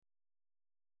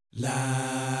La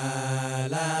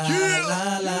la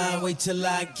la la, wait till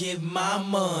I get my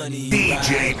money.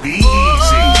 DJ Be Easy.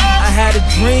 I had a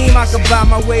dream I could buy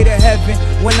my way to heaven.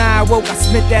 When I awoke, I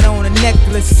spent that on a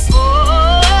necklace.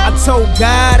 I told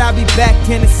God I'll be back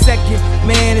in a second.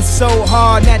 Man, it's so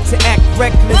hard not to act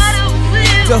reckless.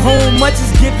 To whom much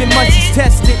is given, much is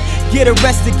tested. Get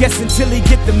arrested, guess until he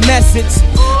get the message.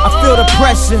 I feel the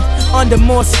pressure under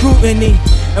more scrutiny.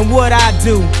 And what I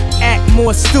do, act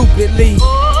more stupidly.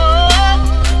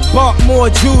 Bought more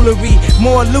jewelry,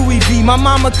 more Louis V. My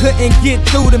mama couldn't get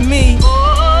through to me.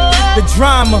 The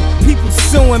drama, people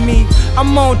suing me.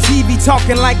 I'm on TV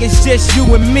talking like it's just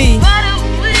you and me.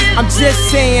 I'm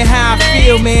just saying how I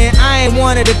feel, man. I ain't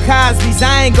one of the Cosbys,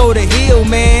 I ain't go to Hill,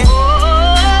 man.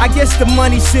 I guess the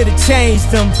money should've changed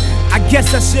them. I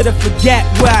guess I should've forgot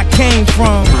where I came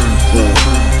from.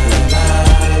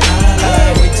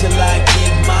 Wait till I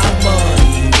get my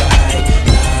money right.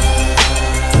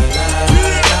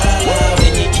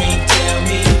 And you can't tell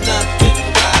me nothing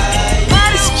right.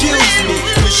 Excuse me,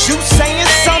 was you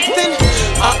saying something?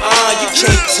 You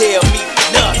can't tell me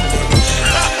nothing.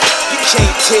 You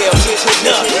can't tell me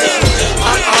nothing.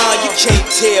 You can't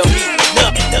tell me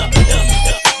nothing.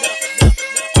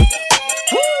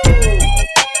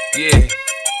 Yeah,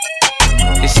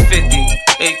 it's 50,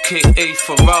 aka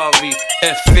Ferrari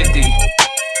F50.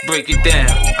 Break it down.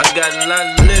 I got a lot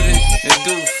of living to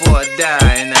do before I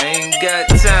die, and I ain't got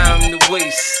time to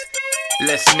waste.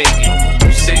 Let's make it.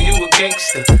 You say you a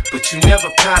gangster, but you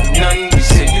never pop nothing. You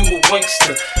say you a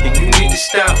wankster, and you need to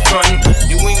stop frontin'.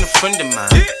 You ain't a friend of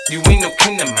mine, you ain't no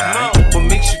kin of mine. What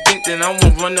makes you think that I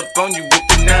won't run up on you with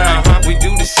the 9? We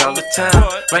do this all the time.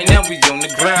 Right now we on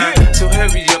the grind, so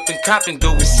hurry up and cop and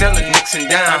go. We sellin' nicks and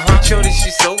dimes. Shorty,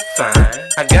 she so fine,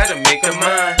 I gotta make her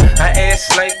mine. I ass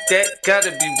like that,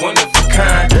 gotta be one of a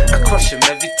kind. I crush him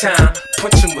every time,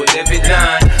 punch him with every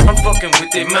line. I'm fucking with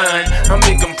their mind, I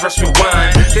make them press rewind.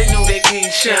 They know they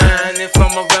can't shine if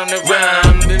I'm around the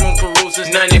rhyme. Been on parole since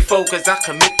 94 cause I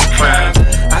commit the crime.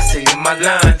 I say in my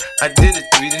line, I did it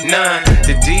 3 to 9.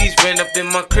 The D's ran up in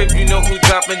my crib, you know who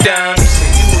dropping down. You say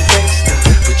you a gangster,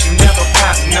 but you never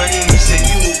pop nothing. You say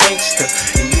you a gangster,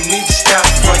 and you need to stop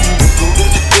running. You go to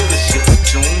the dealership, but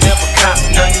you don't never cop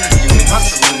nothing. You been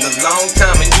hustling a long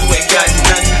time and you ain't got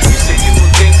nothing. You say you a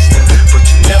gangster, but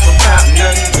you never pop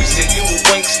nothing. You say you a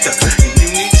gangster, and you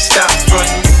need to stop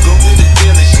running. You go to the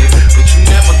dealership, but you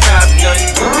never cop nothing.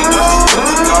 You been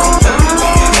hustling a long time.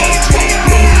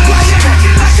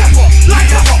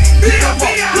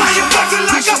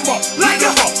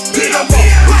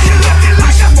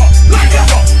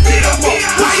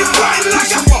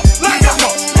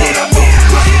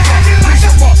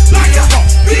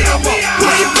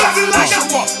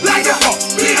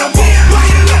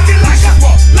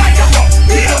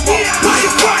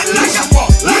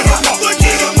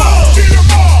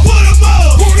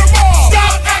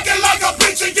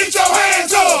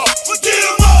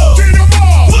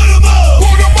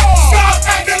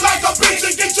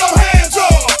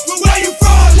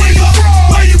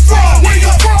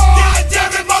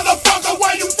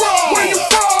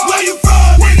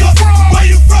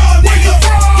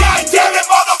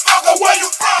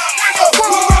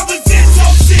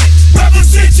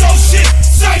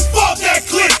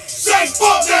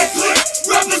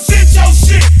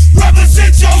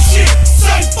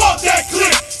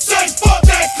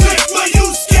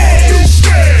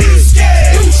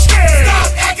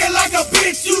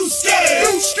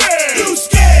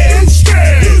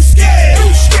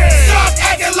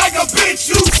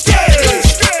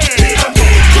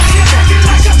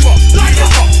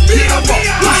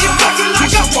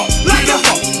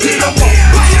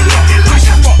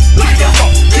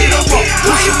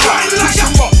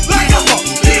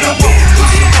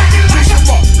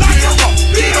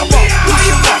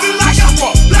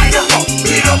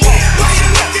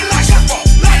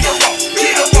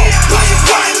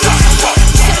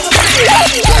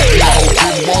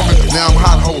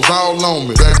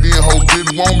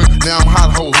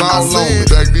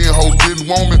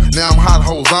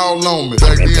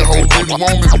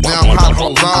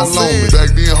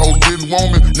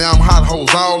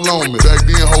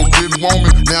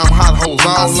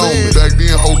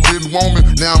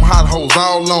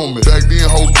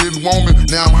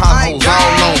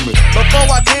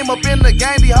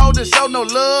 Show no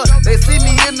love. They see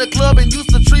me in the club and used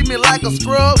to treat me like a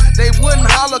scrub. They wouldn't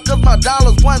holler cause my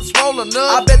dollars wasn't swollen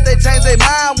up. I bet they changed their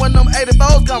mind when them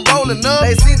 84s come rolling up.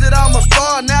 They see that I'm a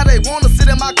star, now they wanna sit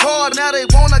in my car. Now they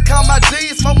wanna count my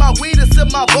G's, smoke my weed and sip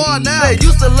my bar. Now they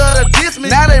used to love to diss me,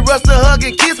 now they rush to hug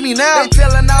and kiss me. Now they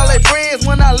telling all their friends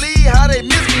when I leave how they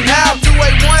miss me. Now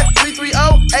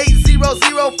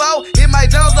 281-330-8005. before. Hit Mike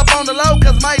Jones up on the low,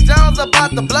 cause Mike Jones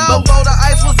about to blow. Before the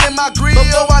ice was in my grill,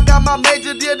 before I got my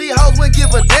major deal, these hoes wouldn't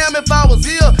give a damn if I was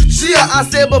here. Shit, I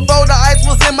said before the ice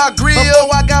was in my grill,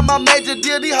 before I got my major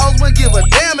deal, these hoes wouldn't give a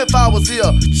damn if I was here.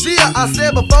 Shit, I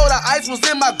said before the ice was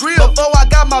in my grill, before I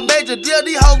got my major deal,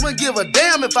 these hoes wouldn't give a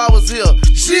damn if I was here.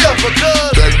 Shit,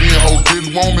 because back then hoes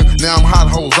didn't want me, now I'm hot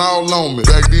hoes all on me.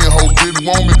 Back then hoes didn't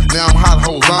want me, now I'm hot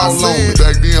hoes all on me.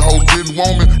 Back then hoes didn't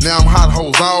want me, now I'm hot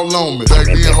hoes all on me. Back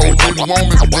then hoes didn't want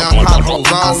me, now I'm hot hoes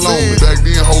all on me. Back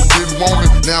then hoes didn't want me,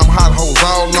 now I'm hot hoes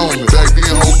all on me. Back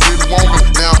then hoes didn't want me,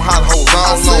 now I'm hot hoes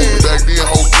all on me. Back then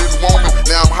hoes didn't want me,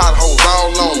 now I'm hot hoes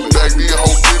all on me. Back then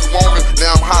hoes didn't want me,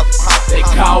 now I'm hot. They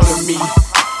calling me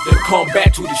to come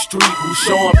back to the street. Who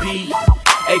Sean P,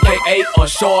 aka on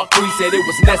Short Creek, said it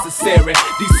was necessary.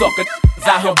 These sucker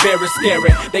out here very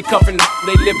scary. They cuffin',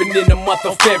 they living in the month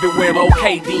of February.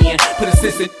 Okay then, put a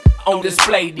sister on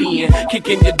display then. Kick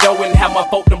in your door and have my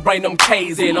folk them bring them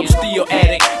K's in. I'm still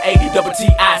addict,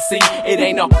 A-double-T-I-C. It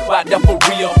ain't no about that for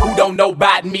real. Who don't know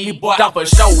about me, but I'm for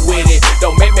sure with it.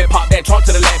 Don't make me pop that trunk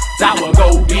to the left, I will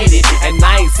go get it. And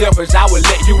I ain't selfish, I will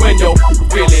let you in your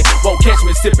feeling. Won't catch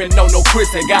me sippin' on no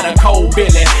Chris and got a cold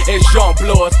billy. It's Jean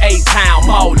Blood's A-Town,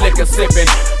 all liquor sippin'.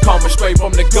 Coming straight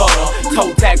from the gutter.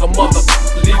 Toe tag a mother,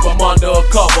 leave him under a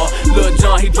cover. Lil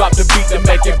John, he dropped the beat to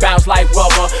make it bounce like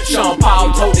rubber. Sean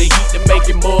Paul told the heat to make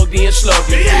it mugged in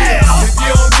sluggy. Yeah. If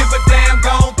you don't give a damn,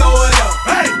 gon' throw it up.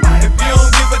 Hey. If you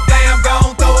don't give a damn,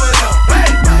 gon' throw it up.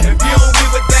 Hey. If you don't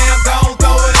give a damn, gon'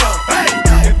 throw it up. Hey.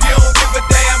 If you don't give a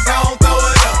damn, gon' throw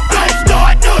it up. Don't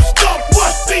start no stuff,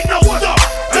 must be no stuff.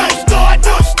 Don't start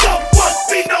no stuff, must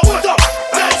be no stuff.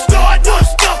 Don't start no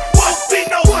stuff, must be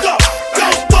no stuff.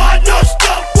 Don't start no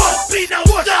stuff, must be no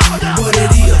stuff. What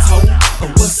it is, ho?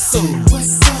 What's up?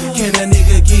 Can a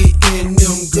nigga get in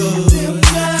them good?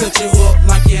 Cut you up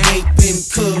like you ain't been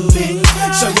cooked.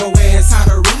 Show your ass how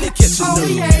to really catch a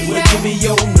nigga. Well, give me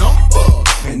your number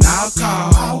and I'll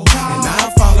call and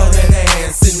I'll follow that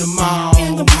ass in the mall.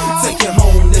 Take you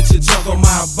home, let you juggle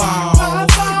my ball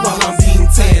while I'm being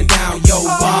tearing down your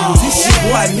ball. This shit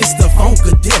boy, Mr.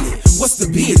 Funkadelic. What's the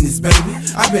business, baby?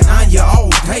 I've been on you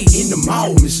all day in the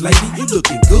mall, Miss Lady. You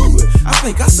looking good. I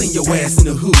think I seen your ass in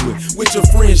the hood with your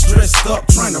friends dressed up,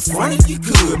 trying to front if you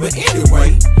could. But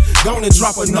anyway, gonna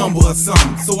drop a number or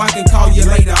something so I can call you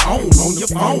later on your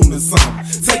phone or something.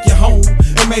 Take you home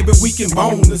and maybe we can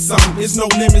bone or something. There's no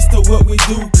limits to what we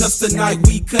do, cause tonight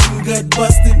we cutting, gut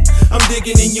busting. I'm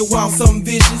digging in your wall, something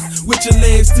vicious. With your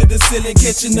legs to the ceiling,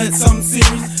 catching nuts, something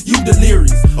serious. You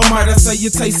delirious, or might I say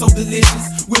you taste so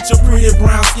delicious. With your pretty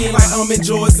brown skin like almond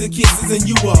joys and kisses. And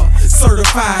you a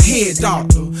certified head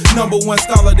doctor, #1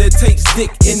 scholar that takes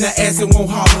dick in the ass and won't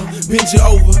holler. Bend you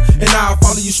over and I'll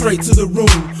follow you straight to the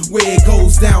room where it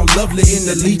goes down lovely in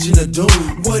the Legion of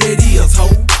Doom. What it is, ho?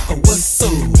 What's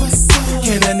up?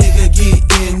 Can a nigga get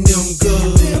in them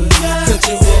good? Cut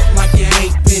you up like you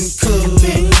ain't been cooked.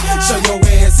 Show your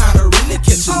ass how to really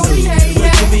catch a nigga.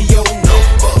 Well, give me your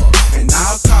number and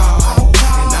I'll call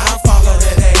and I'll follow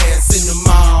that ass in the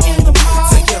mall.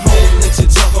 Take you home, let you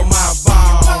juggle my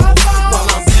ball while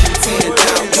I'm being teared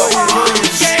down your room.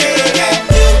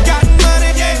 Got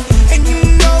money, and you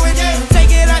know it.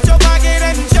 Take it out your pocket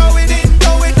and show it and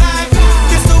throw it like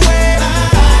this the way,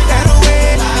 that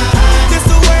way, this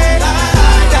the way,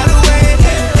 that way.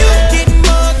 You getting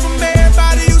mugged from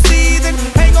everybody you see, then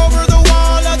hang over the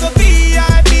wall of the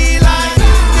VIP like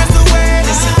this the way,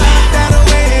 that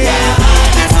way,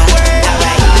 this the way, that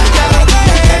way.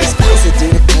 Closer to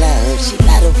the club, she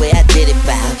like the way I did it,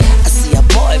 bow. I see a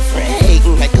boyfriend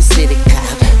hating like a city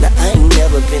cop. Now I ain't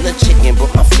never been a chicken,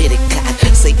 but my fitted cock.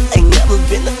 Say I ain't never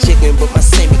been a chicken, but my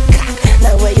semi cock.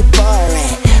 Now where your bar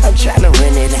at? I'm tryna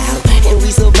run it out, and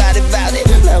we so about it.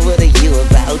 Now what are you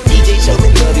about? DJ show me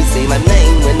love, he say my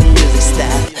name when the music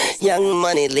stop. Young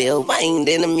Money, Lil Wayne,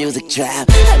 in the music drop.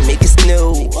 I make it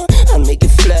snow, I make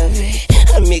it flurry,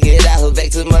 I make it out back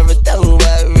tomorrow, don't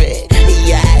worry.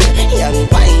 Yeah, Young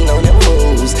Wayne on the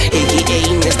moves, aka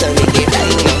Mr. Nigga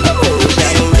Rain on the moves.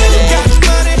 Young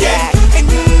Money, yeah, And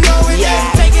you know it,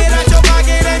 yeah. take it out your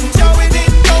pocket and show it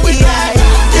and throw it like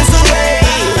this the way,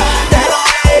 that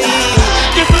way,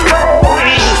 this the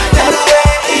way, that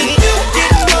way.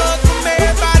 getting mugged from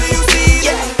everybody you see,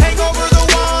 then hang over the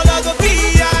wall of the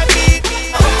VIP.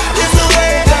 This the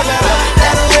way, that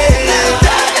way,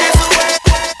 this the way.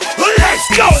 Let's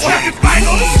go, everybody.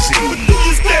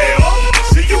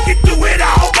 See you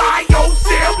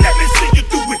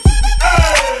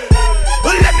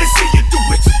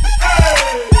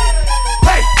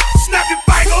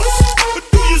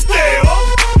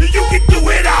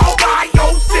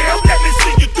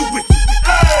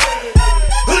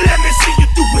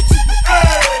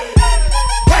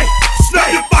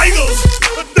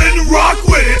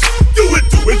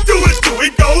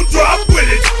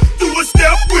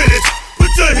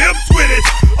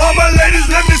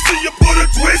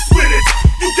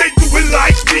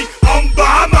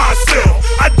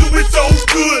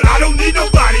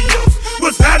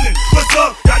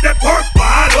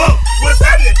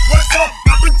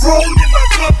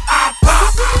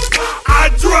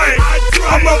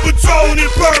on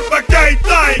this perfect thing.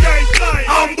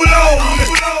 I'm blown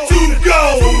to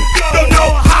go. Don't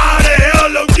know how the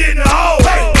hell I'm getting home.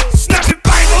 Snap your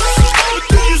fingers, but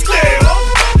do you still?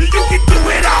 You can do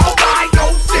it all by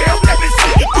yourself. Let me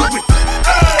see you do it.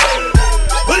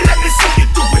 Let me see you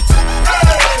do it.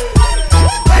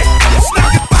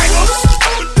 Snap your fingers,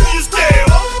 but do you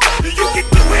still? You can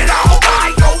do it all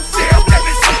by yourself. Let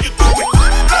me see you do it.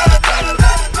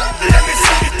 Let me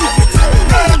see you do it.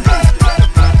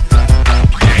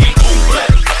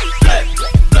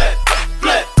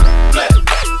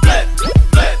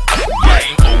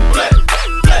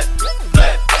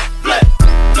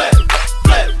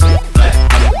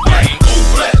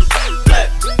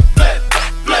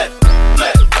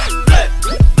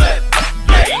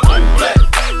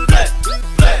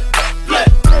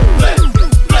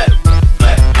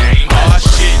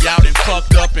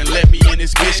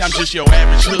 I'm just your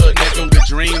average hood nigga with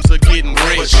dreams of getting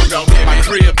rich. But you don't get my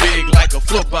crib big like a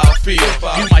football field.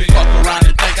 You might fuck around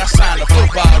and think I signed a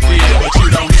football deal, but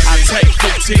you don't hear me. I take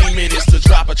 15 minutes to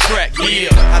drop a track, yeah.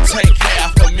 I take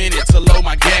half a minute to load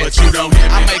my gas, but you don't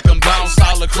hear me. I make them bounce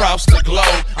all across the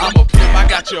globe. I'm a pimp, I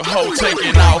got your hoe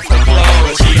taking off her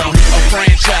clothes, but you don't hear me. A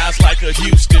franchise like a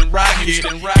Houston Rocket.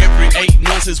 Every 8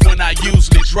 months is when I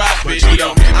usually drop it. You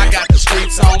don't hear me. I got the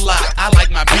streets on lock. I like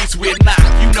my beats with knock.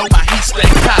 You know my heat stay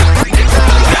hot.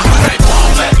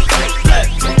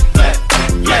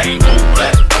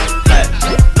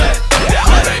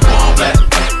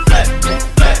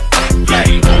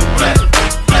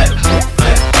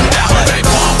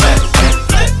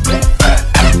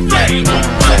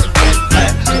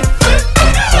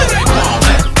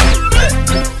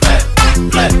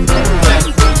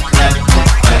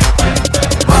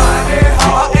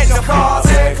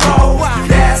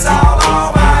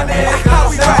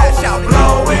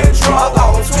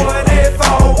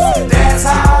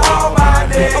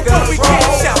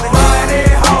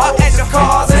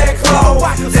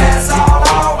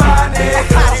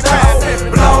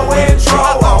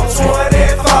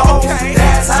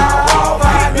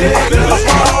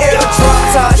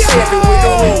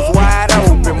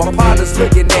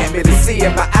 Looking at me to see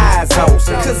if my eyes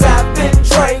open. Cause I've been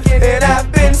drinking and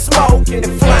I've been smoking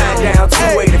and flying down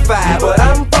 285, but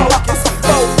I'm focused.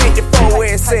 454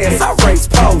 SS, I race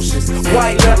potions.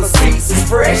 White leather seats as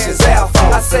fresh as alpha.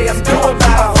 I say I'm doing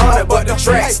about 100, but the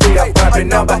track's still bumping.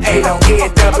 Number 8 on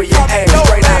NWA,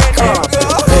 straight out of Compton.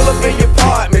 Pull up in your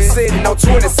apartment, sitting on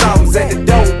 20 songs, and the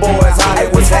dope boys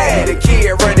Hollywood's had a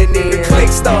kid running in. The click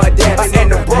started dancing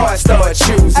and the broad started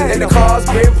choosing. And the car's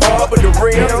been parked, but the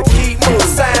rims will keep moving.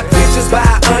 Sign pictures by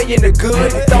Onion the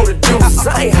Good and throw the deuces.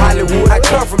 I ain't Hollywood, I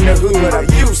come from the hood, I'm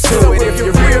used to it. If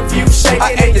your rear view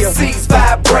shaking and your seats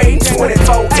vibrating,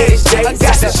 24 inch J, I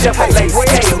got the Chevrolet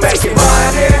scale making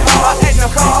money. And the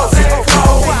cars and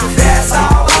clothes, that's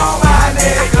all on my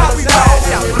niggas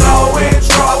know. Blowing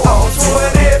truck on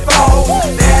 24,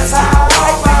 that's how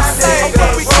all my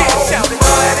niggas roll.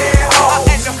 Money home,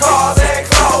 and the cars and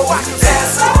clothes,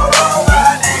 that's all on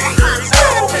my niggas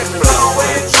know.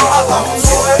 Blowing truck on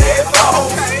 24,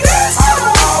 that's how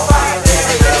all my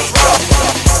niggas roll.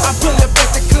 I pull up at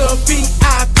the club,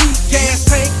 VIP, gas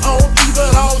tank on,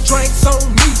 even all drinks on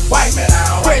me. White man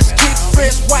out. Fresh kicks,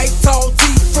 fresh white tall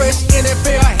tee, fresh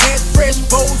NFL hat, fresh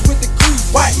bows with the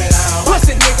crease. White man out.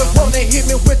 Pussy niggas wanna hit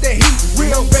me with the heat.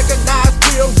 Real recognize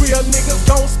real niggas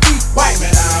don't speak. White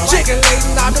man out. Chicken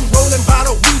laden, I've been rolling by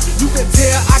the week. You can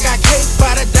tell I got cake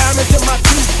by the diamonds in my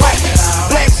teeth. White man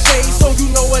out. Black shades, so you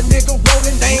know a nigga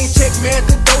rolling. They ain't check me at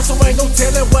the door, so ain't no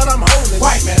telling what I'm holding.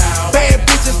 White man out. Bad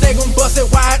bitches, they gon' bust it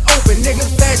wide open.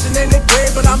 Niggas flashing in the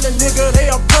grave, but I'm the nigga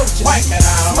they approaching. White man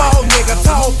out. Small nigga,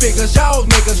 tall figures, y'all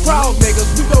niggas, crowd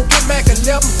niggas. We gon' get Mac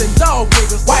 11s and dog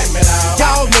niggas. White man out.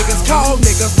 Y'all niggas, call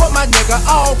niggas, but my nigga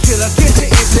all killer. Get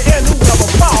your issue and whoever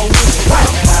fall with you.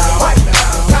 White man out. White man out.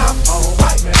 Time on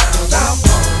white man out. Time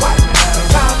on white man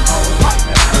out. Time on white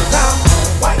man out. Time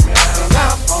on white man out.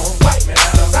 Time on white man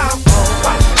out. Time on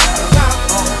white man out. Time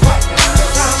on white man out.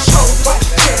 Time show white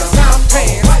chest, time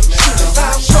paying white shooters.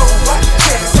 Time show white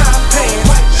chest, time paying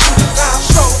white shooters. Time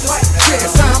show white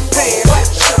chest, time paying white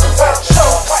shooters. Time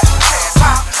show white chest,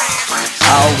 time paying.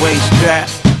 Always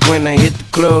strapped when I hit the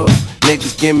club.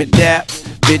 Niggas give me dap,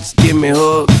 bitches give me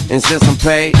hugs. And since I'm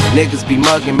paid, niggas be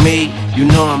mugging me. You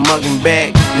know I'm mugging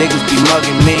back. Niggas be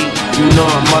mugging me. You know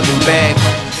I'm mugging back.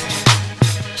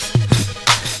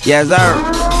 Yes, sir.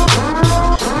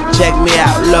 Check me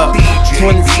out, look.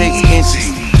 26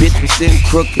 inches. Bitch was sitting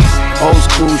crooked. Old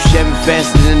school Chevy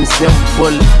faster than the silver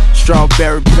bullet.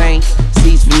 Strawberry paint,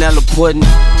 seats, vanilla pudding.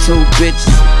 2 bitches,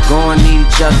 gon' need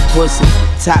each other's pussy.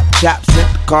 Top chop,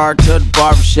 sent the car to the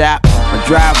barbershop. My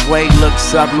driveway looks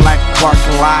something like a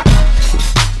parking lot.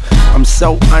 I'm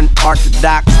so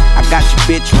unorthodox. I got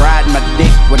your bitch riding my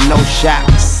dick with no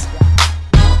shocks.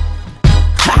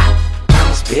 Ha!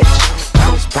 Bounce, bitch.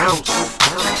 Bounce, bounce.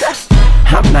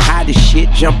 I'm the hottest shit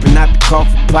jumping out the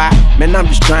coffee pot. Man, I'm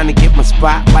just trying to get my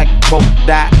spot like a polka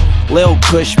dot. Lil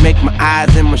Kush make my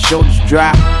eyes and my shoulders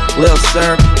drop. Lil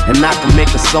Sir, and I can make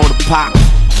a soda pop.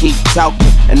 Keep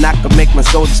talking, and I can make my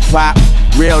sodas pop.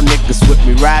 Real niggas with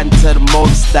me riding to the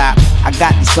motor stop. I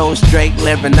got these hoes straight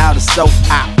living out of soap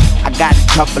op. I got it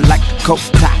covered like a coke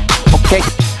top, okay?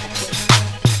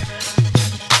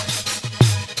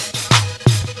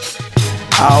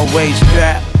 Always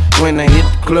strap when I hit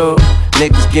the club.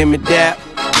 Niggas give me dap,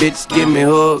 bitches give me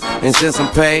hugs. And since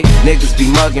I'm paid, niggas be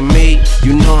mugging me.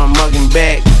 You know I'm mugging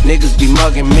back. Niggas be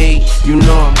mugging me. You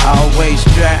know I'm always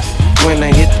strapped when I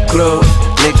hit the club.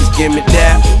 Niggas give me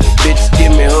dap, bitches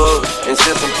give me hugs. And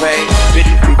since I'm paid,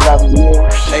 bitches be loving me.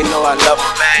 They know I love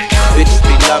them back. Bitches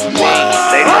be loving me.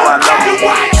 They know I love them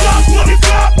back.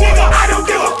 I don't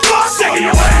give a fuck. Shaking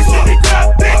your ass in the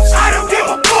club, bitch. I don't give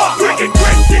a fuck. Drinking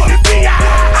grits in the VI.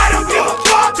 I don't give a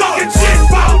fuck. Talking shit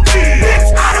about me, bitch.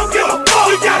 I don't give a fuck.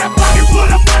 We got a pocket full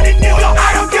of money, nigga.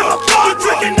 I don't give a fuck. You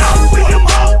drinking up with them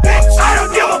hoes, bitch. I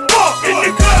don't give a fuck. In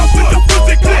the club with the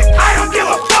pussy click. I don't give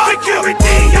a fuck.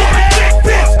 Security on my dick,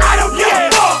 bitch. I don't give a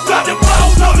fuck. Drop the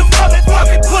balls on the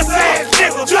motherfucking pussy ass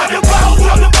nigga. Drop the balls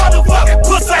on the motherfucking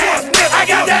pussy ass nigga. I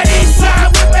got that east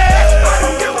side with me. I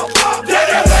don't give a fuck.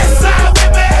 That west side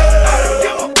with me. I don't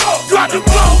give a fuck. Drop the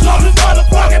balls on the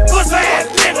motherfucking pussy ass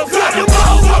nigga. Drop the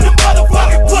balls on the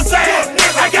motherfucking pussy ass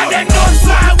nigga. I got that north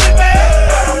side with me.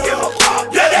 I don't give a fuck.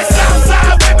 Yeah, that south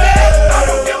side with me. I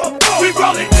don't give a fuck. We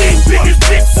rollin' deep in this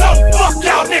bitch, so fuck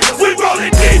y'all niggas. We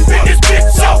rollin' deep in this bitch,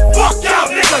 so fuck y'all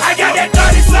niggas. I got that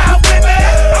dirty side with me.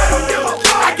 I don't give a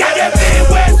fuck. I got that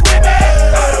Midwest with me.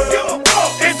 I don't give a fuck.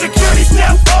 Insecurity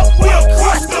step up, we'll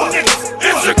crush them niggas.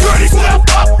 Insecurity step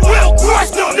up, we'll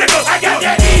crush them niggas. I got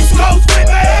that East Coast with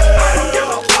me. I don't give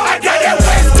a fuck. I got that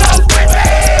West Coast with me.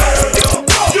 I don't give a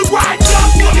fuck. You ride up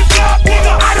in the club,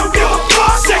 nigga. I don't give a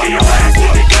fuck. Shaking your ass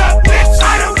in the club, bitch.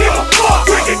 I don't give a fuck.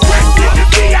 Drinking grits in the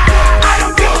VI. I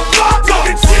don't give a fuck.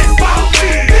 Talking shit about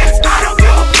me, bitch. I don't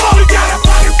give a fuck. You got a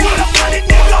pocket full of money,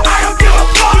 nigga. I don't give a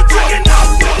fuck. You drinking up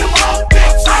with them hoes,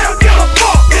 bitch. I don't give a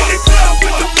fuck. In the club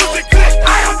with the pussy click.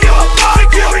 I don't give a fuck.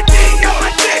 Security on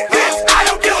my dick, bitch. I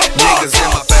don't give a fuck. Niggas in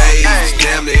my face,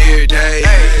 damn near every day.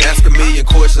 Ask a million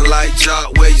questions like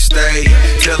Jock, where you stay?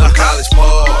 Tell them college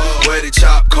ball, where they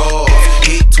chop cars.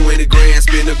 Hit 20 grand,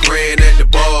 spend a grand at the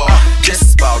bar.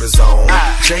 Just about his own,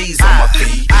 J's on my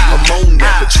feet. I'm on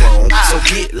that Patron, so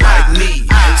get like me.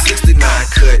 69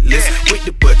 Cutlass with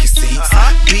the bucket seats.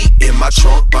 Beat in my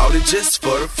trunk, bought it just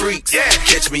for the freaks.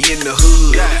 Catch me in the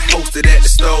hood, posted at the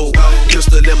stove.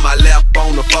 Pistol in my lap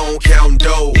on the phone, counting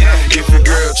dough. If your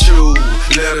girl choose,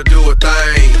 let her do a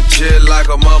thing. Just like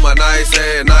a mama, nice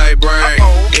and night brain.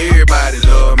 Everybody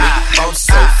love me, I'm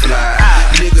so fly.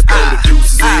 Niggas throw the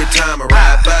deuces every time I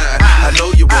ride by. I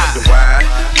know you wonder why,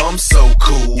 I'm so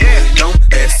cool. Don't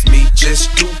ask me,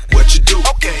 just do what you do.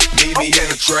 Meet me in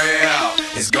the trap,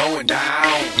 it's going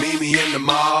down. Meet me in the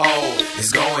mall,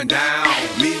 it's going down.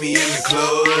 Meet me in the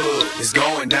club, it's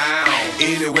going down.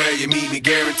 Anywhere you meet me,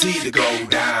 guaranteed to go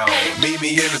down. Meet me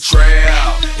in the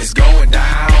trap, it's going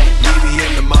down. Meet me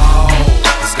in the mall,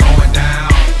 it's going down.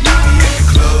 Meet me in the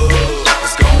club,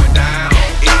 it's going down.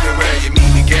 Anywhere you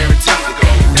meet me, guaranteed to go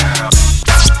down.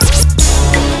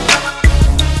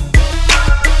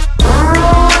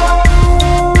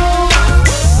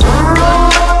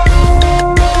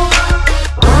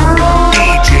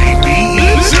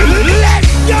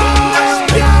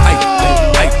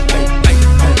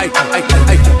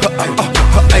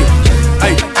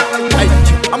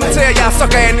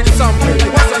 Sucker ass nigga something.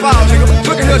 What's the file, nigga?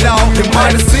 Look at her, dog. You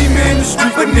might have seen me in the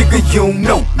street, but nigga, you don't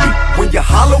know me. When you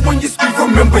holler, when you speak,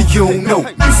 remember you don't know me.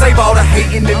 Save all the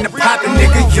hating and the poppin',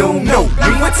 nigga, you don't know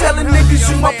me. When telling niggas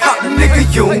you my partner, nigga,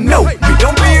 you don't know me.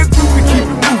 Don't be a groupie, keep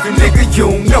it moving, nigga, you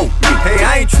don't know me. Hey,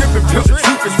 I ain't trippin', pimp, the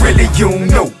truth is really you don't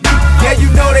know me. Yeah, you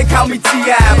know they call me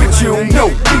T.I., but you don't know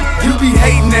me. You be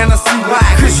hating and I see why,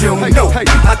 cause you don't know me.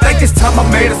 I think it's time I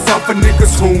made a song for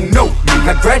niggas who know me.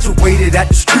 I graduated at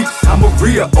the streets, I'm a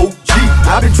real OG.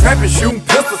 I've been trapping, shooting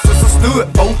pistols since I stood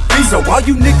 4 feet. So all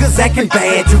you niggas acting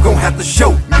bad, you gon' have to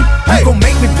show me. You gon'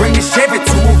 make me bring this Chevy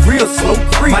to a real slow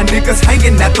creep. My niggas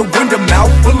hanging at the window,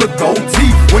 mouth full of gold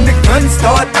teeth. When the guns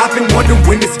start popping, wonder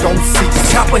when it's gon'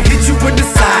 cease. Chopper hit you in the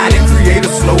side and create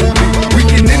a slow beat.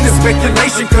 Weekend in the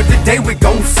speculation, attention, cause today we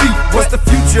gon' see what's the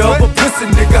future of a pussy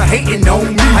nigga hating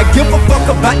on me. I give a fuck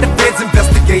about the feds'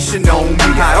 investigation on me.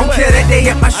 I don't care that they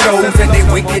at my shows and they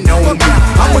waiting on me.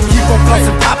 I'ma keep on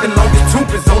flossing, popping long as Troop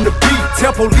is on the beat.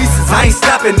 Tell police I ain't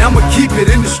stopping, I'ma keep it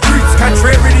in the streets.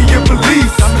 Contrary to your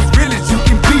beliefs, I'm as real as you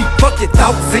can be. Fuck your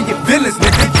thoughts and your feelings,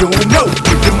 nigga, you don't know.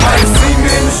 You might have seen me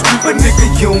in the street, but nigga,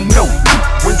 you don't know.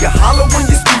 When you holler, when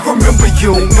you speak, remember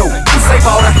you don't know. You save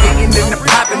all the hating and the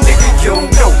popping, nigga, you don't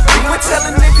know. You were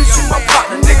telling niggas you my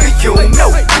partner, nigga, you don't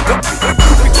know. We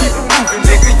keep it moving,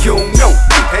 nigga, you don't know.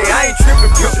 Hey, I ain't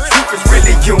tripping, cause the truth is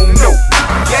really you don't know.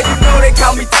 Yeah, you know they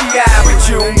call me T.I., but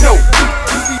you don't know.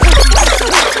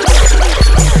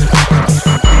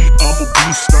 I'm a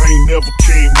beast, I ain't never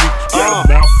came weak. Got a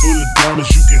mouth full of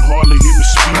diamonds, you can hardly hear me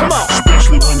speak.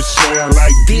 Especially when it sound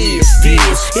like this.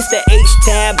 It's the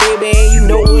H-time, baby, and you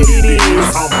know what it is.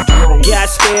 Got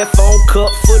styrofoam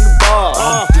cup full of bars.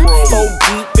 4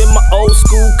 deep in my old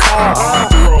school car.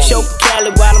 Choke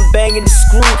Cali while I'm banging the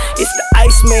screw. It's the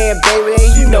Iceman, baby,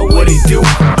 and you know what it do.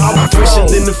 I'm fresher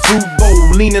than the fruit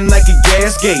bowl, leaning like a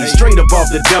gas gauge. Straight up off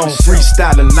the dome,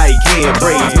 freestyling like hair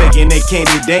braids. Making that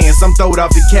candy dance, I'm throwed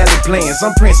off the Cali plans.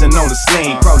 I'm prancing on the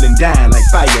slang, crawling down like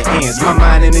fire ants. My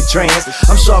mind in a trance,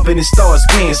 I'm sharpening stars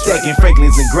pens, stacking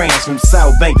Franklins and Grants from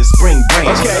South Bank to Spring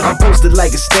Branch. I'm posted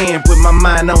like a stamp with my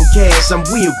mind on cash. I'm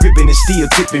wheel gripping and steel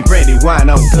tipping brandy wine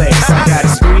on glass. I got a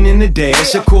screen in the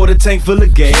dash, a quarter tank full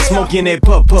of gas. Smoking that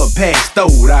puff pass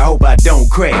throwed, I hope I don't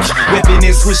crash. Whipping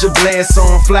that swisher blast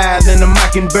on fly, then a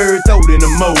mockingbird throwed in the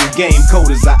mold. Game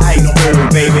cold as an iceberg,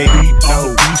 baby.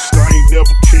 I'm a beast, I ain't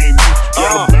never came weak.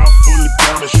 Got a mouth full of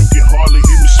diamonds, you can hardly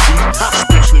hear me speak.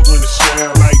 Especially when it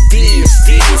sound like this.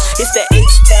 It's the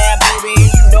H-time, baby,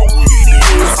 and you know what it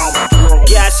is.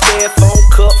 Got styrofoam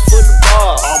cup full of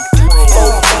bars.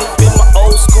 4 deep in my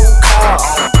old school car.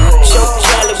 Choke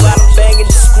Cali while I'm banging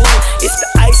the screw. It's the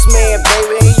Iceman,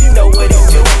 baby, and you know what it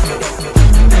do.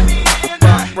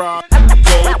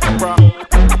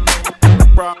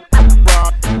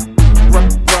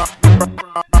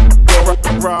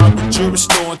 Rob the jewelry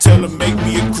store and tell her make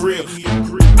me a grill.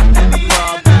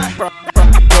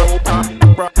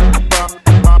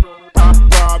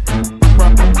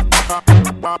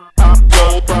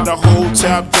 The whole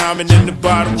top diamond and the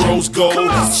bottom rose gold.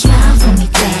 Smile for me,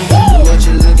 daddy. What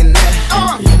you looking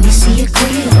at? Let me see your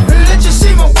grill. Let you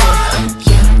see my what?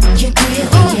 Yeah, your grill.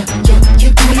 Yeah,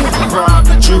 your grill. Rob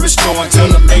the jewelry store and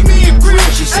tell her make me a grill.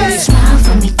 She said, smile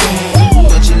for me, daddy.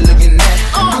 What you looking at?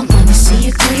 I wanna see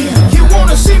your grill. You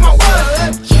wanna see my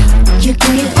what? Yeah, your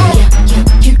grill. Yeah,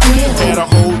 your grill. Had a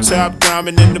whole top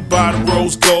diamond and the bottom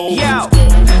rose gold. Yo,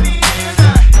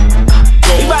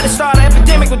 we about to start an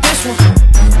epidemic with this one.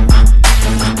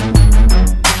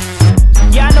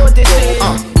 Yeah, I know what this is.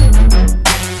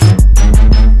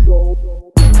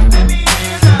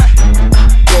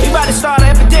 We about to start an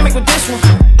epidemic with this one.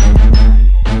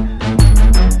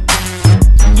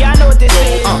 Yeah, I know what this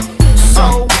is.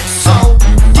 So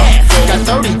death. Got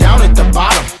 30 down at the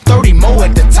bottom, 30 more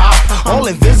at the top. All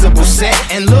invisible set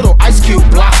and little ice cube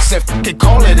blocks. If they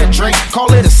call it a drink,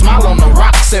 call it a smile on the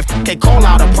rocks. If they call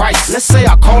out a price, let's say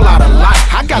I call out a lot.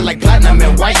 I got like platinum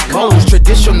and white gold,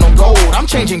 traditional gold. I'm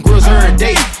changing grills every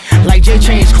day, like Jay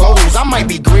changed clothes. I might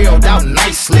be grilled out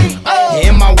nicely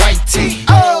in my white tee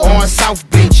on South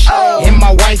Beach. In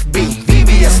my wife beat,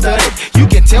 VVS studded. You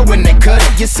can tell when they cut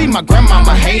it. You see, my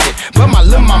grandmama hate it, but my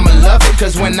little mama love it.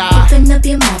 Cause when I open up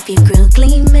your mouth, your grill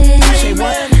gleaming.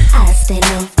 I stay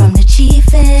low from the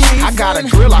chiefin'. I got a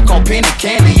grill I call penny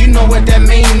candy. You know what that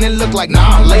mean? It look like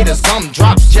nah later. Some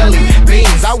drops jelly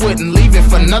beans. I wouldn't leave it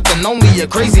for nothing. Only a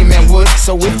crazy man would.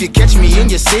 So if you catch me in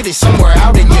your city, somewhere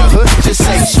out in your hood, just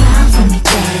say smile for me,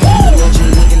 daddy. What you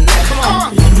looking at? Come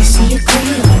on, let me see your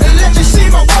grill. And let me see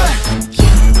my what?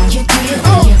 Yeah, your grill.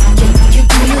 Yeah, your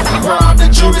grill. Rob the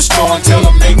jewelry store and tell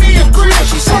her make me a grill.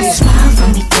 She said, smile for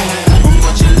me, daddy.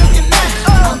 What you looking at?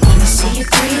 I wanna see your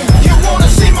grill. You wanna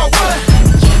see my what?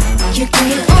 Yeah, your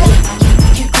grill.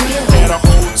 Yeah, your grill. Had a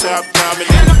whole top diamond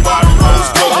and the bottom rose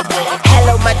gold.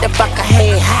 Hello, motherfucker,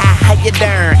 hey, hi, how you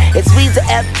doing? It's Weezer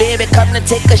F, baby, come to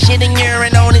take a shit and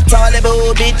urine on these toilet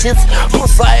bowl bitches.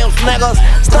 Pussy ass niggas,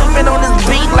 stomping on this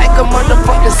beat like a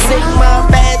motherfucking Sigma.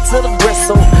 Bad to the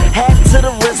bristle, hat to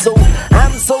the rizzle.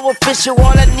 I'm so official,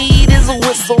 all I need is a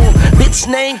whistle. Bitch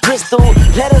named Crystal,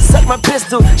 let her suck my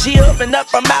pistol. She open up,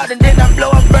 I'm out, and then I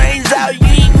blow her brains out. You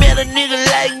ain't met a nigga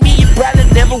like me, you probably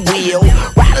never will.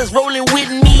 Riders rolling with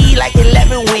me like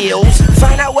 11 wheels.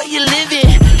 Find out where you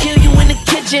living, kill you in the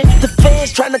kitchen. The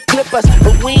fans trying to clip us,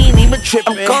 but we ain't even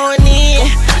tripping. I'm going in,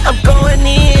 I'm going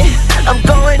in, I'm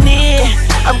going in,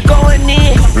 I'm going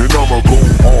in. And I'ma go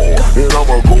hard, and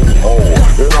I'ma go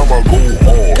hard, and I'ma go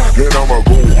hard.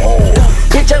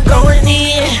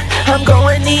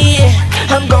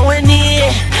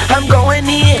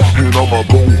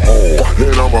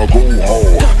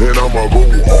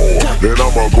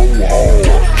 I'ma go hard.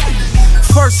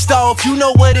 First off, you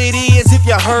know what it is if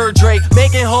you heard Drake.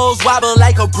 Making hoes wobble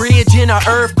like a bridge in an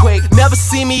earthquake. Never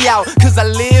see me out, cause I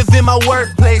live in my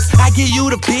workplace. I give you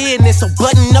the business, so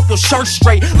button up your shirt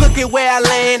straight. Look at where I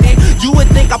landed, you would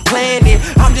think I planned it.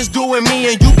 I'm just doing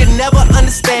me and you can never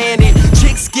understand it.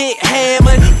 Chicks get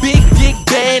hammered, big dick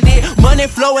bandit. Money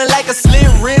flowing like a slit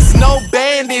wrist, no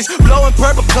bandage. Blowing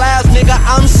purple clouds, nigga,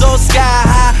 I'm so sky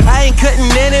high. I ain't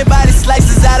cutting anybody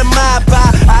slices out of my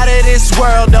pie. Out of this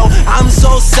world though, I'm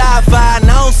so sci-fi. And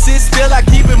I don't sit still, I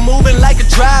keep it moving like a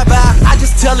drive-by. I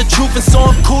just tell the truth and so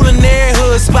I'm cool in every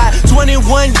hood spot.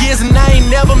 21 years and I ain't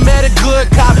never met a good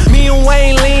cop. Me and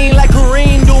Wayne lean like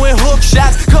Kareem doing hook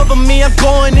shots. Cover me, I'm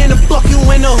going in the bucket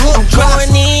when the hook drops.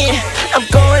 I'm going in, I'm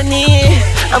going in,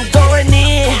 I'm going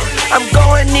in, I'm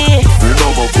going in. Then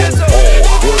I'ma go hard,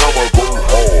 then I'ma go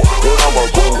hard, then I'ma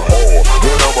go hard,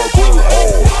 then I'ma go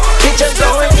hard. Bitch, I'm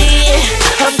going in,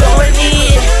 I'm going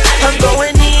in, I'm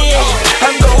going in,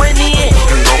 I'm going in.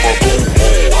 Then I'ma go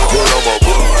hard, then I'ma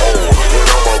go hard, then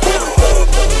I'ma go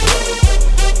hard.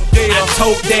 I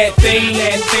tote that thing,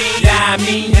 yeah, I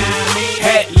mean,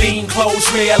 hat lean, clothes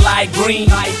smell like green.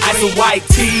 Ice a white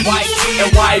tee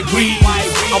and white weed.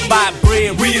 I'm buy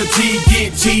bread, real G,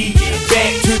 get G.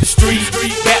 Back to the street,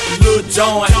 back to Lil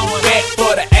John. Back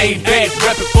for the A, back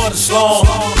reppin' for the slum.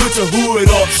 Put your hood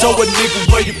up, show a nigga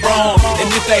where you from.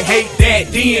 And if they hate that,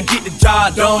 then get the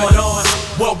job done.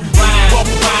 What we rhyme,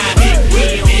 big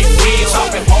wheel,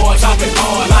 chopping hard,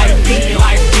 like beer,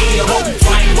 what we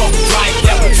drink,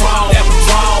 that Patron,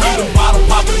 we the bottle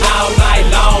poppin' all night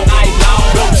long.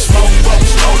 What we smoke,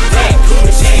 that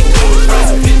good,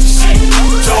 president shit,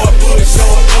 George Bush,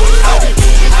 how we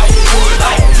do it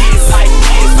like this,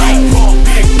 pump,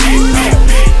 big.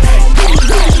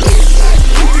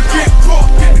 You can get caught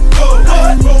in the club,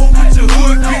 roll with your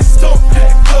hood, get stumped in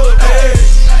the club, hey.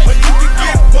 Or you can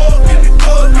get bugged in the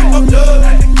club, get fucked up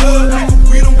in the club, nigga,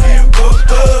 we don't give a fuck.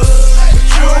 But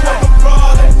you don't want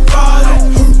no problem.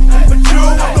 But you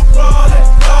don't want no problem.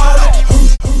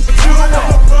 But you don't want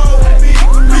no problem.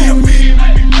 Me,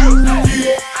 yeah.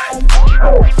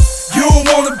 You don't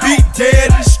wanna be dead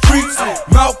in the streets,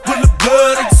 mouth full of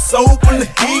blood and soul full of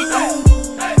heat.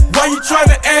 Why you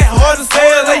tryna act hard as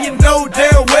hell and you know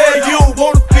damn well you don't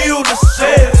wanna feel the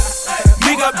shell?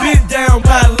 Nigga, I been down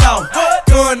by law,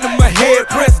 gun to my head,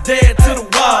 press dead to the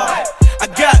wall. I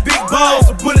got big balls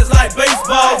and bullets like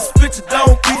baseballs. Spit your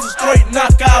dome pieces straight,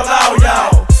 knock out all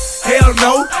y'all. Hell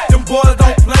no, them boys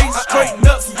don't play. Straight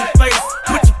nuts in your face,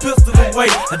 put your pistol away.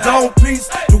 I don't piece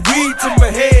the weed to my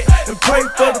head and pray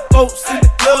for the folks in the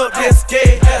club that's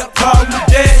scared. Got a problem with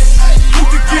that? You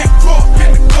can get caught in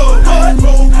the club,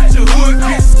 roll with your hood,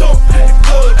 get stumped in the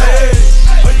club, hey.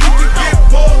 Or you can get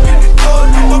bugged in the club,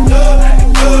 get fucked up in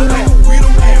the club, nigga, we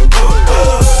don't give a fuck.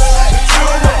 But you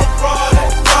don't want no problem.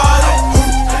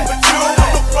 But you don't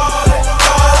want no problem.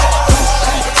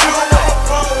 But you don't want no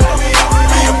problem.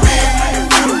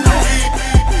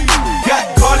 Got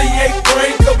Cartier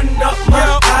frame coming up my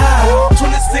eye,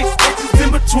 26 inches in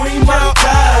between my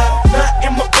thighs. Not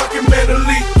in my fucking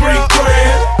mentally, 3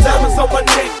 grand. Diamonds on my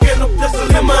neck and a pistol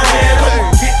in my hand.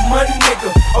 I'ma get money, nigga,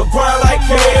 or grind like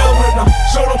hell. When I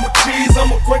show them my cheese,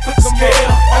 I'ma crank up the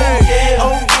scale.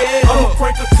 Oh yeah, I'ma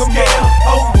crank up the scale.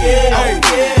 Oh yeah,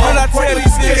 when I tell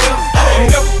these niggas, I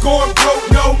ain't never going broke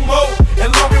no more.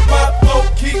 And long as my folk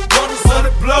keep running, sun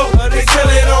and blow. They sell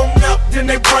it on up, then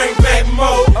they bring back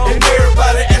more. And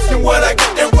everybody asking what I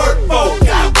got that work for.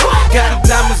 Got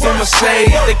diamonds on my shade,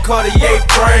 they Cartier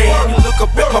frame. You look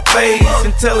up at my face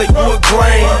and tell it wood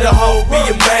grain. The whole be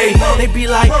amazed. They be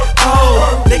like,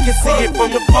 oh, they can see it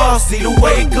from the far, see the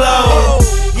way it glows.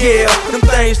 Yeah, them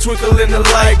things twinkle in the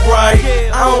light bright.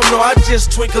 I don't know, I just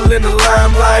twinkle in the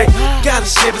limelight. Gotta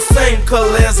share the same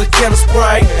color as a can of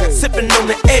Sprite. Sipping on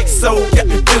the XO, got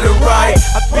me feeling right.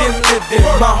 I've been living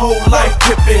my whole life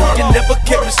pippin'. You never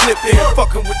kept me slipping,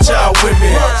 fucking with y'all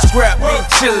women. Scrap me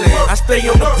chillin', I stay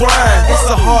on the grind. It's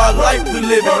a hard life we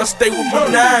living, I stay with my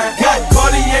 9. Got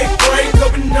Cartier frame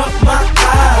covering up my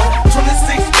eye,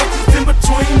 26 inches in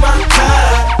between my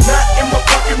thighs. Not in my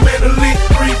fucking mentally,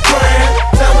 3 grand.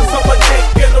 Diamonds on my neck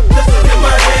and a pistol in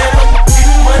my hand. I'ma keep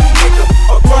money, nigga,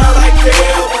 or grind like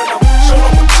hell. When I'm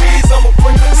showing my cheese, I'ma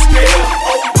bring up the scale.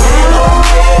 Oh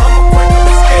yeah, I'ma bring up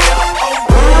the scale. Oh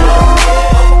yeah,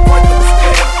 I'ma bring up the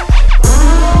scale.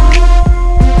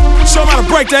 Show 'em how to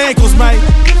break their ankles, man.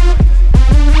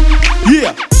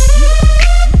 Yeah.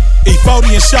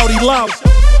 E40 and Shorty Low.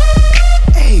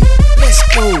 Hey, let's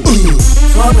go.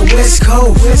 From the West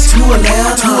Coast to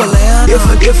Atlanta.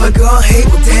 If a girl hate,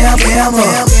 well damn.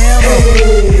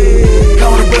 Hey,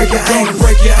 gonna break your ankles,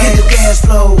 hit the dance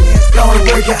floor. Gonna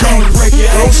break your ankles,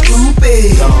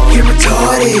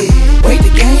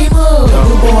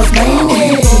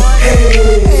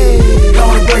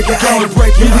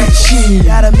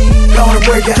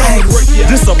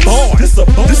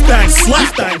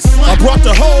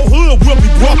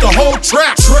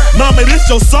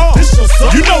 your song.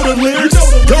 You know the lyrics.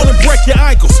 Gonna break your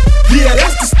ankles. Yeah,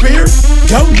 that's the spirit.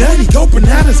 Go nutty, go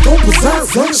bananas, go berserk.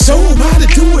 Show them how to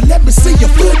do it, let me see your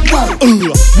footwork.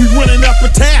 We running up a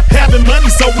tab, having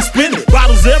money, so we spend it.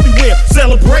 Bottles everywhere,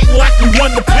 celebrating like we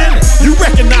won the pennant. You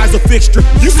recognize a fixture,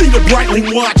 you see the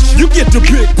Breitling watch, you get the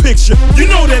big picture.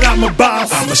 You know that I'm a boss.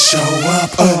 I'ma show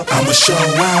up, I'ma show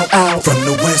out. From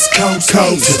the West Coast to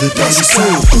the dirty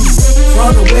South.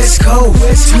 From the West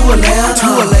Coast to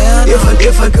Atlanta.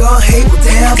 If a girl hate, well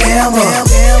damn.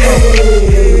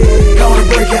 Hey, gonna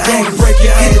break your ankle, hit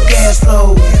the dance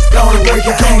floor. Gonna break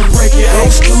your ankle, go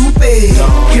stupid,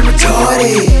 get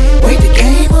retarded. Wake the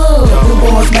game up, the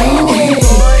boys made it.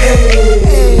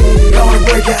 Hey, gonna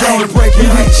break your ankle, you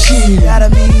hit the shit.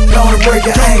 Gonna break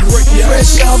your ankle,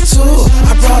 fresh off tour.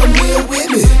 I brought a meal with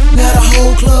me. Now the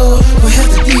whole club will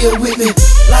have to deal with me.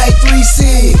 Like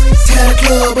 3-6, tear the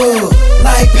club up.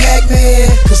 Like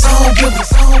Pac-Man, cause I don't give a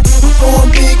fuck. I'm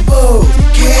going big bull,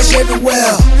 cash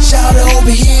everywhere. Shout it over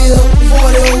here,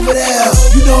 40 over there.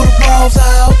 You know the balls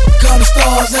out, call the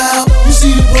stars out. You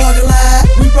see the parking lot,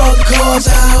 we brought the cars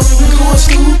out. We going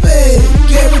stupid,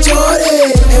 get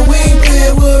retarded. And we ain't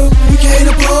playing with them, we came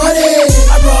to party.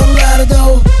 I brought a lot of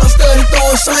dough, I'm studying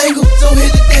throwing singles. So hit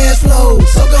the dance floor,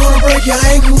 so gonna break your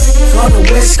ankle. From the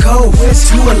West Coast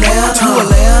to Atlanta.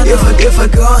 If a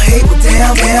girl hate, well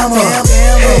damn. Hey,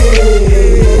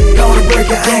 gonna break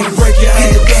your ankle, hit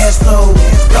the dance floor.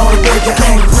 Gonna break your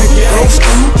ankle, go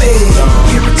stupid,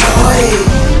 get retarded.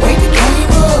 Wake the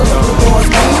game up, the boys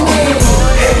made it.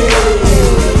 Hey,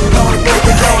 gonna break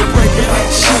your ankle,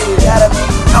 shit, gotta be.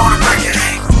 Gonna break your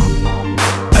ankle.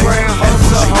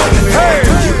 Hey,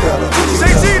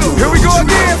 here we go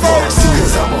again, folks.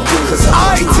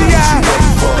 ITI,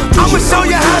 I'ma show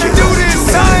you how to do this,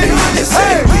 son.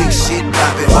 Hey, big shit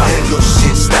poppin', that little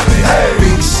shit stoppin'.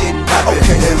 Big shit poppin',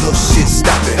 okay, that little shit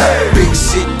stoppin'. Big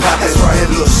shit poppin', that's right, that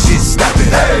little shit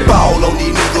stoppin'. Ball on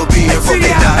these niggas being from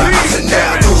they nights and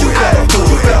now do it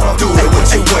what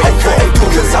you waiting for.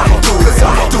 Cause I'ma do it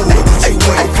what you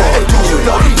waiting for. Do it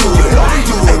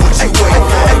what you waiting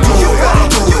for.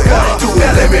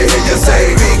 Now let me hear you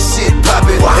say, big shit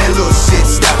poppin', that little shit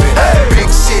stoppin'. Big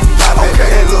shit poppin',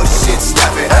 that little shit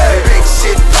stoppin'. Big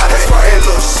shit poppin', that's right, that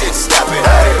little shit stoppin'.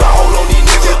 Ball on these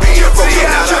niggas being from they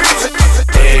nights.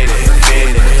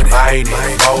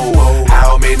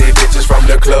 How many bitches from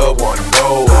the club wanna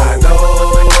know? I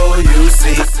know you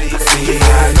see.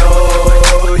 I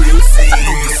know you see.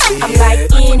 I'm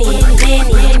like any,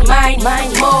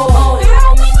 mine, more.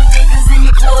 How many niggas in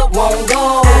the club won't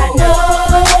go? I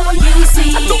know you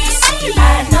see. I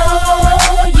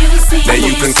know you see. Now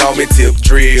you can call me Tip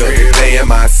Drill, playing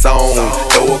my song.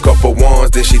 Throw a couple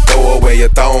ones, then she throw away her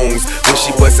thongs. When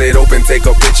she bust it open, take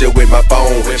a picture with my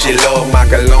phone. She love my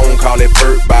cologne, call it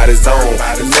Burt by the zone.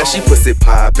 Now she pussy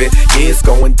poppin', yeah, it's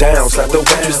going down. Slap the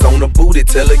waitress on the booty,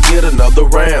 tell her get another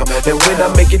round. And when I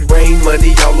make it rain,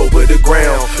 money all over the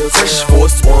ground. Fresh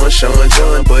Force One, Sean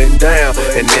John button down.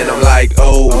 And then I'm like,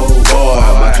 oh boy,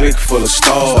 my clique full of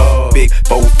stars. Big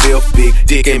 4/5, big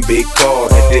dick and big car.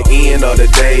 At the end of the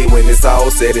day, when it's all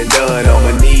said and done,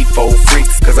 I'ma need 4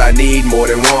 freaks, cause I need more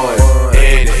than one.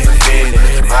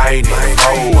 I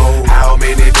need more. How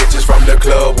many bitches from the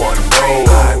club wanna know?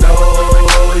 I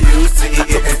know you see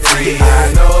it free.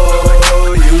 I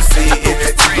know you see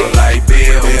it free. Like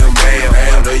Bill,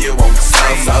 I know you want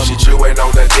some. She chewing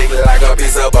on the dick like a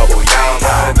piece of bubble yum.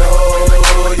 I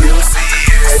know you see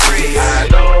it free. I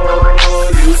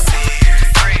know you see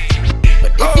it free.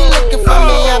 But if you're looking for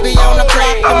me, I'll be on the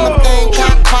block with my thing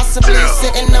cocked, possibly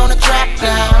sitting on a trap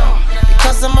now.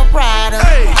 Because I'm a rider.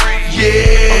 Yeah.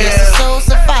 Oh, yes, a soul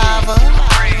survivor.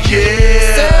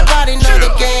 Yeah. So everybody know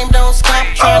the game don't stop.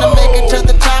 Trying to make it to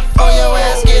the top for your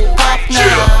ass get popped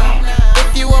now.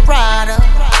 If you a rider.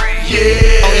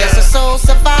 Yeah. Oh, yes, a soul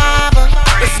survivor.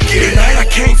 Let's get it. I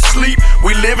can't sleep,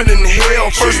 we living in hell.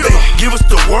 First they give us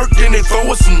the work, then they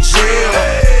throw us in jail.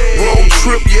 Road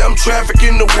trip, yeah, I'm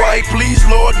trafficking the white. Please,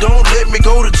 Lord, don't let me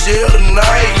go to jail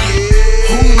tonight.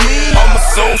 Who me? I'm a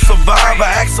soul survivor.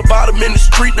 Ask about him in the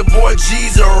street, the boy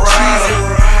G's a rider.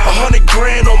 100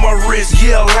 grand on my wrist,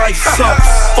 yeah, life sucks.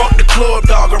 Fuck the club,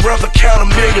 dog, I'd rather count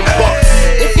 $1 million.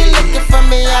 If you're looking for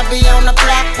me, I'll be on the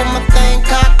block with my thing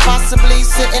cocked, possibly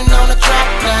sitting on a trap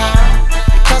now.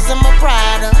 Because I'm a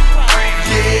rider.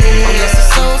 Yeah. Oh, yes, a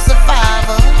soul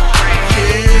survivor.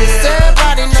 Yeah. So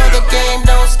everybody know the game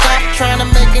don't stop. Trying to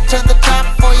make it to the top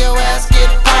for your ass get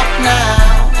popped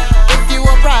now. If you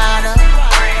a rider.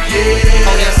 Yeah.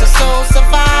 Oh, yes, a soul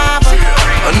survivor.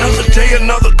 Another day,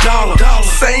 another dollar.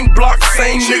 Same block,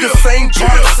 same nigga, same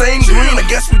park, same green. I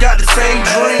guess we got the same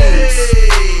dreams.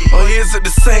 Oh yeah, tears at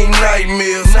the same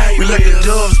nightmares. We let the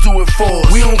doves do it for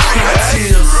us. We don't cry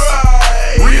tears.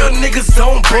 Real niggas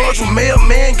don't budge. When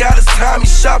mailman got his time, he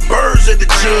shot birds at the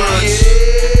judge.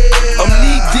 I'm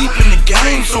knee deep in the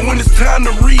game, so when it's time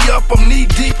to re-up, I'm knee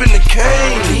deep in the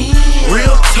cane.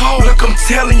 Real talk, look, I'm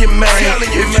telling you, man.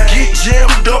 If you get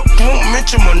jammed up, don't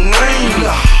mention my name.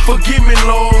 Forgive me,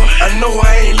 Lord, I know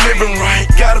I ain't living right.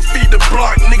 Gotta feed the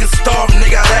block, niggas starving, they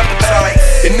got appetite.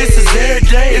 And this is every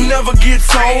day, it never gets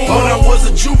old. When I was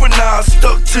a juvenile,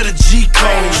 stuck to the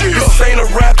G-code. This ain't a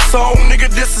rap song, nigga,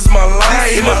 this is my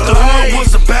life. And if the hood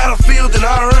was a battlefield, then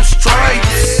I earned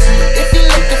stripes. If you're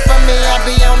looking for me, I'll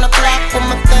be on the block with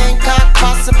my thing cocked,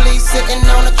 possibly sitting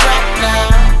on a track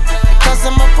now. Cause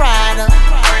I'm a rider.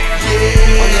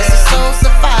 Oh yes, a soul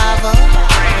survivor.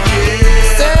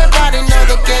 So everybody know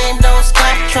the game don't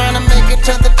stop. Trying to make it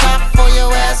to the top for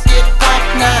your ass get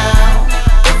popped now.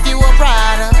 If you a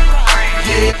rider.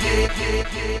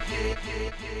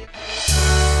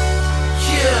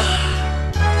 Yeah,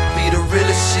 be the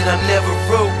realest shit I never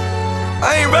wrote.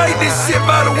 I ain't write this shit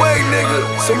by the way, nigga.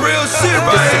 Some real shit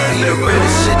right here, nigga. Be the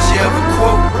realest shit you ever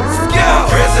quote. My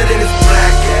president is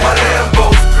black, my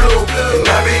Lambo's blue, and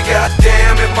I be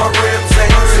goddamn if my rims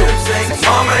ain't too.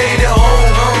 Mama ain't at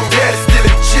home, daddy's still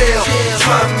in jail,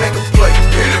 trying to make a play.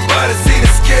 Anybody see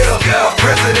the scale? My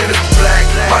president is black,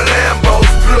 my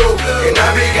Lambo's blue, and I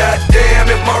be goddamn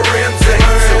if my rims ain't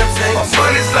too. My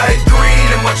money's like green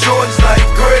and my Jordans like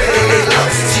gray. They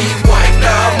love Steve White,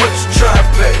 now how much you tryna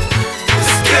pay?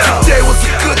 Today was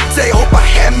a good day, hope I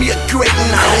had me a great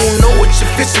night. I don't know what you're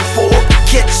fishing for, but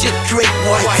catch your great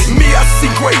white. Me, I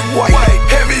see great white,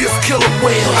 heavy as killer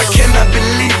whales. I cannot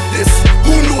believe this.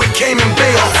 Who knew it came in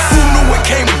bail? Who knew it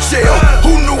came with jail?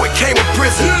 Who knew it came with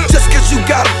prison? Just cause you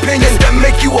got opinions that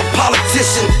make you a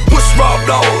politician. Bush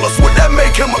robbed all us, would that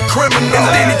make him a criminal?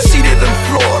 And then he cheated in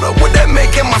Florida, would that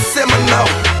make him a Seminole?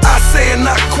 I say and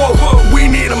I quote, we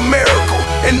need a miracle.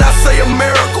 And I say a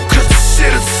miracle cause the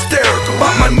shit is hysterical.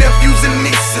 About my nephews and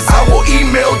nieces, I will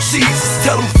email Jesus,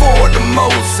 tell them forward to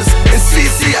Moses and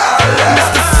CC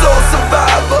Mr. Soul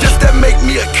Survivor, just that make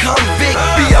me a convict.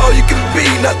 Be all you can be,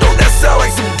 now don't that sound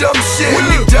like some dumb shit? When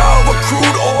you die over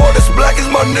crude oil, that's black as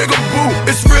my nigga Boo.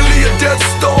 It's really a death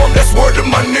storm, that's word to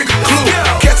my nigga Clue.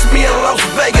 Catch me in Las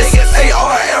Vegas,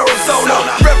 AR Arizona.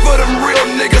 Rep for them real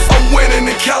niggas, I'm winning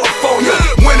in California,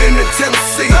 winning in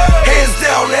Tennessee, hands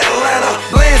down Atlanta,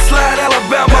 landslide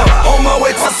Alabama, on my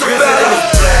way to Savannah.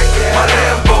 My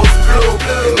Lambo's blue,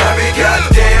 and I be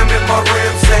goddamn if my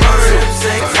rims ain't too.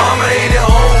 Mama ain't at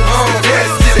home,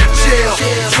 dad's still in jail,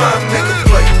 trying to make a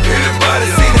play. Anybody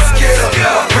see the scale?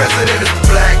 My president is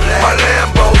black, my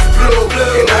Lambo's blue,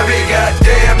 and I be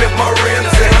goddamn if my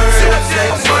rims ain't too.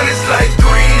 My money's like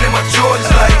green and my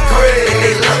Jordans like gray. And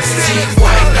they love Steve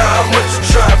White, now how much you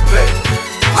tryna pay?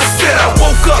 I said I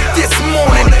woke up this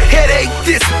morning, headache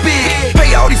this big,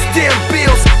 pay all these damn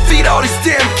bills, feed all these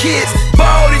damn kids, buy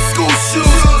all these school shoes,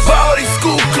 buy all these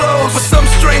school clothes. For some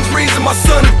strange reason, my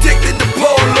son addicted to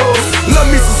polos.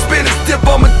 Love me some spinach dip,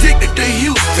 I'm addicted to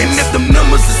Houston. And if them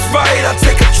numbers is right, I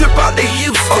take a trip out to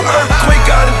Houston. Earthquake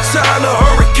out in China,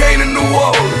 hurricane in New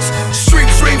Orleans. Street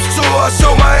Dreams tour, I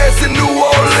show my ass in New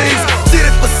Orleans. Did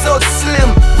it for so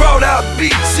slim, brought out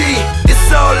BG. It's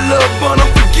all love, but I'm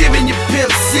forgiving you,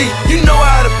 Pimp C. You know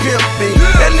how to pimp me.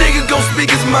 That nigga gon' speak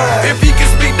his mind. If he can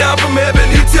speak down from heaven,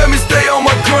 he tell me stay on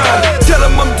my grind. Tell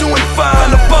him I'm doing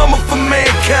fine, Obama for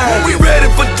mankind. We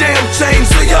ready for damn change,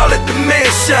 so y'all let the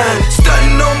man shine.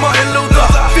 Stunting on Martin Luther,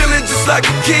 feeling just like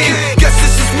a king. Guess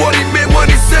this is what he meant when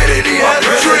he said that he had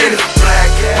a dream. Black,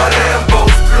 my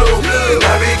Lambo's blue, and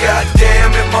I be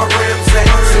goddamn if my rims ain't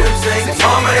too.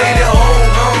 Mama ain't at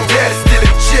home, dad's still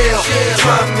in jail,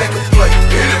 trying to make a play.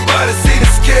 Anybody see the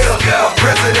scale? My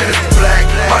president is black,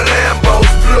 my Lambo's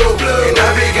blue, and I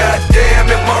be goddamn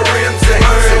if my rims ain't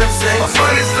too. My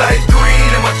money's like green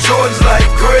and my Jordans like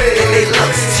gray. And they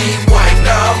love Steve White,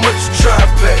 now how much you tryna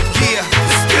pay?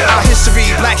 Yeah. Our history,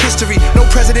 black history, no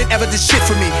president ever did shit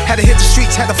for me. Had to hit the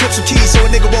streets, had to flip some keys so a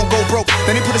nigga won't go broke.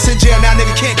 Then they put us in jail, now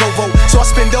nigga can't go vote. So I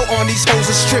spend dough on these hoes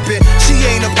and stripping. She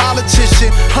ain't a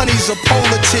politician, honey's a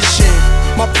politician.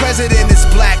 My president is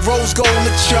black, rose gold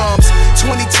and charms,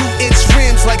 22-inch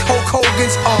rims like Hulk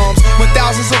Hogan's arms. When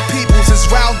thousands of peoples is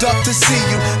riled up to see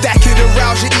you, that could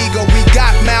arouse your ego. We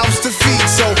got mouths to feed,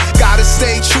 so gotta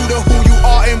stay true to who you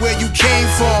are and where you came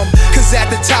from. Cause at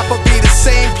the top will be the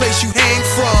same place you hang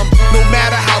from. No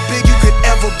matter how big you could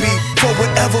ever be, for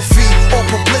whatever fee or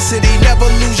publicity, never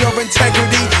lose your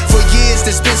integrity. For years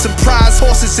there's been some prize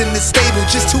horses in the stable.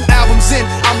 Just 2 albums in,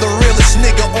 I'm the realest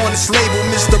nigga on this label.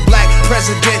 Mr. Black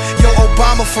President, yo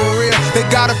Obama for real. They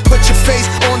gotta put your face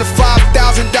on the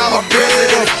 $5,000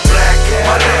 bill. Black,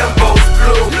 My Lambo's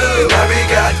blue, and I be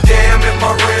goddamn if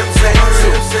my rims ain't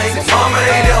too. Mama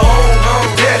ain't at home,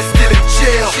 dad's still in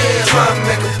jail. Trying to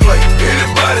make a play.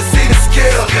 Anybody see the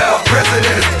scale? My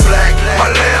president is black, my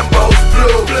Lambo's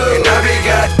blue, and I be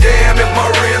goddamn if my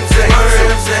rims ain't too.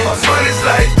 My money's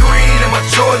like green and my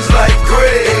Jordans like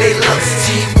gray, and they love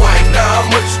Steve White. Now how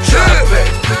much you tryna pay?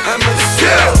 How much you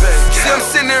tryna pay? See, I'm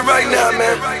sitting there right now,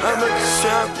 man.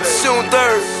 June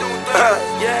 3rd,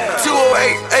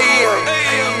 2:08 a.m.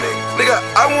 Nigga,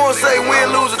 I wanna say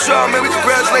win, lose, or draw, man. We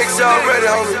congratulate y'all already,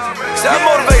 homie. See, I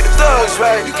motivate the thugs,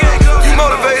 right? You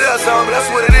motivate us, homie. That's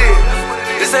what it is.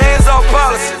 It's a hands-off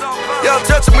policy. Y'all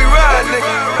touching me right,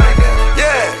 nigga.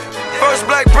 Yeah, first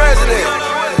black president.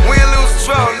 Win, lose,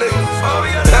 or draw, nigga.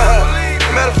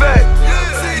 Matter of fact,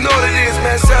 you know what it is,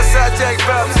 man. Southside Jack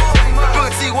Valley.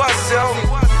 Booker T. Washington, homie.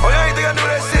 Oh, y'all ain't think I knew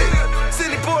that shit?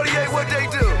 Sidney Poitier, what they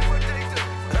do?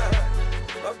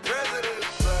 My president is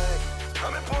black.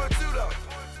 I'm in